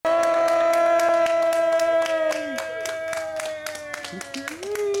Y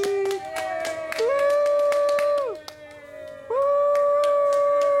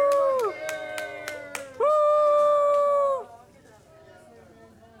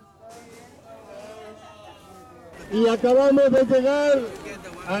acabamos de llegar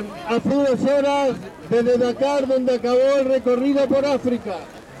a unas horas desde Dakar, donde acabó el recorrido por África.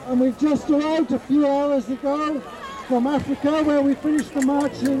 And we just arrived a few hours ago from Africa, where we finished the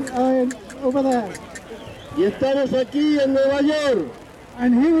march over there. Y estamos aquí en Nueva York.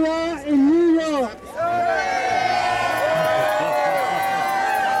 And here we are in New York.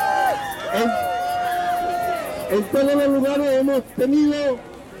 En todos los lugares hemos tenido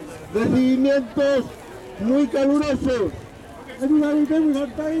recibimientos muy calurosos. Everywhere we've been, we've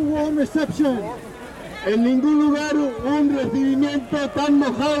had very warm reception. En ningún lugar un recibimiento tan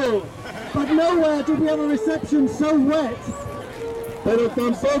mojado. But nowhere did we have a reception so wet. Pero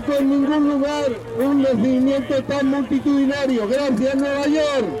tampoco en ningún lugar un recibimiento tan multitudinario. Gracias, Nueva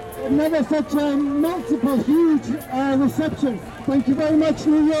York. Never such a multiple, huge reception. Thank you very much,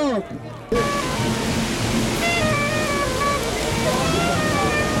 New York.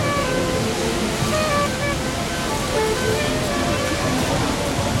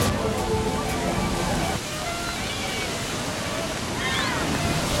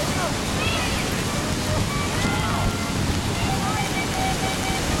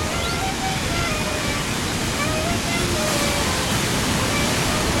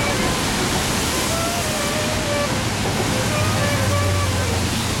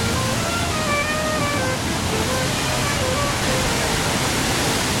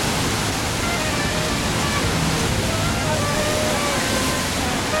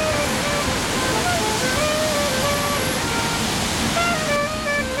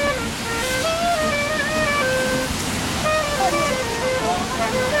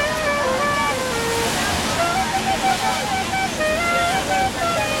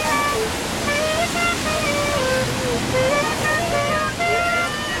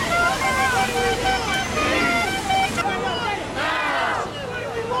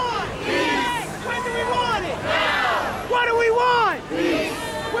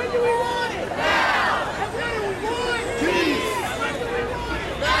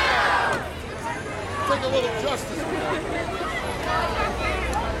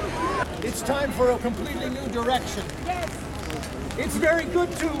 It's time for a completely new direction. Yes. It's very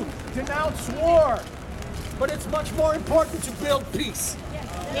good to denounce war, but it's much more important to build peace. Yes.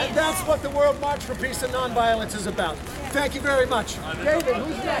 And that's what the World March for Peace and Nonviolence is about. Thank you very much. David,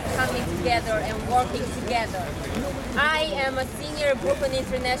 who's next? Coming together and working together. I am a senior at Brooklyn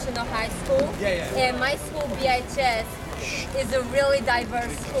International High School, and my school, BHS, is a really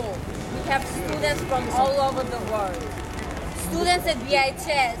diverse school. We have students from all over the world. Students at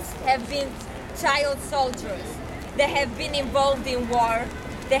BHS have been child soldiers. They have been involved in war.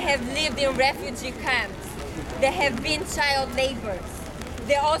 They have lived in refugee camps. They have been child laborers.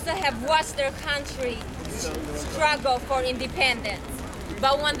 They also have watched their country struggle for independence.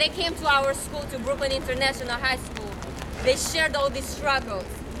 But when they came to our school, to Brooklyn International High School, they shared all these struggles.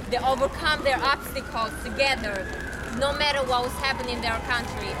 They overcome their obstacles together, no matter what was happening in their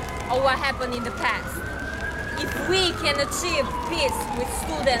country or what happened in the past. If we can achieve peace with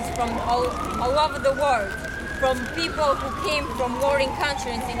students from all over the world, from people who came from warring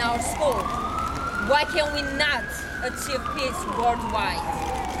countries in our school, why can we not achieve peace worldwide?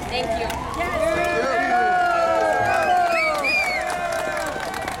 Thank you.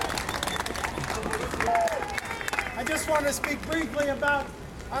 I just want to speak briefly about,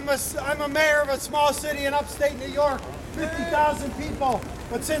 I'm a mayor of a small city in upstate New York, 50,000 people.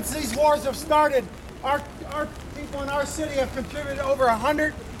 But since these wars have started, our people in our city have contributed over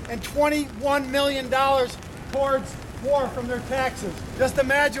 $121 million towards war from their taxes. Just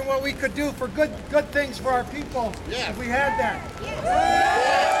imagine what we could do for good things for our people if we had that.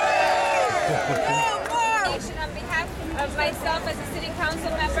 On behalf of myself as a city council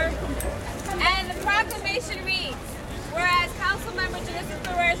member, and the proclamation reads, whereas Council Member Janissa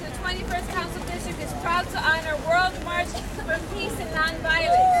Ferreira of the 21st Council District is proud to honor World March for Peace and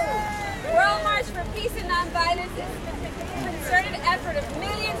Nonviolence. World March for Peace and Nonviolence is a concerted effort of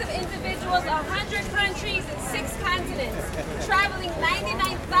millions of individuals, 100 countries, and 6 continents, traveling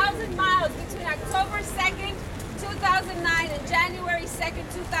 99,000 miles between October 2nd, 2009 and January 2nd,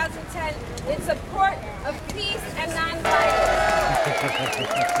 2010 in support of peace and nonviolence.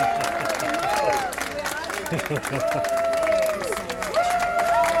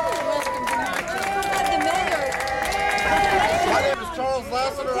 My name is Charles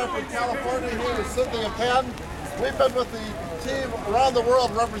Lassiter. I'm from California, here with Cynthia Penn. We've been with the team around the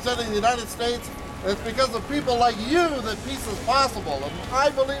world representing the United States It's because of people like you that peace is possible. And I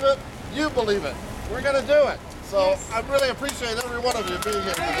believe it, you believe it. We're going to do it. So I really appreciate every one of you being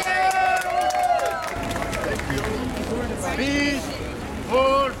here today. Peace,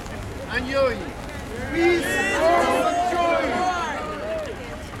 food, and joy.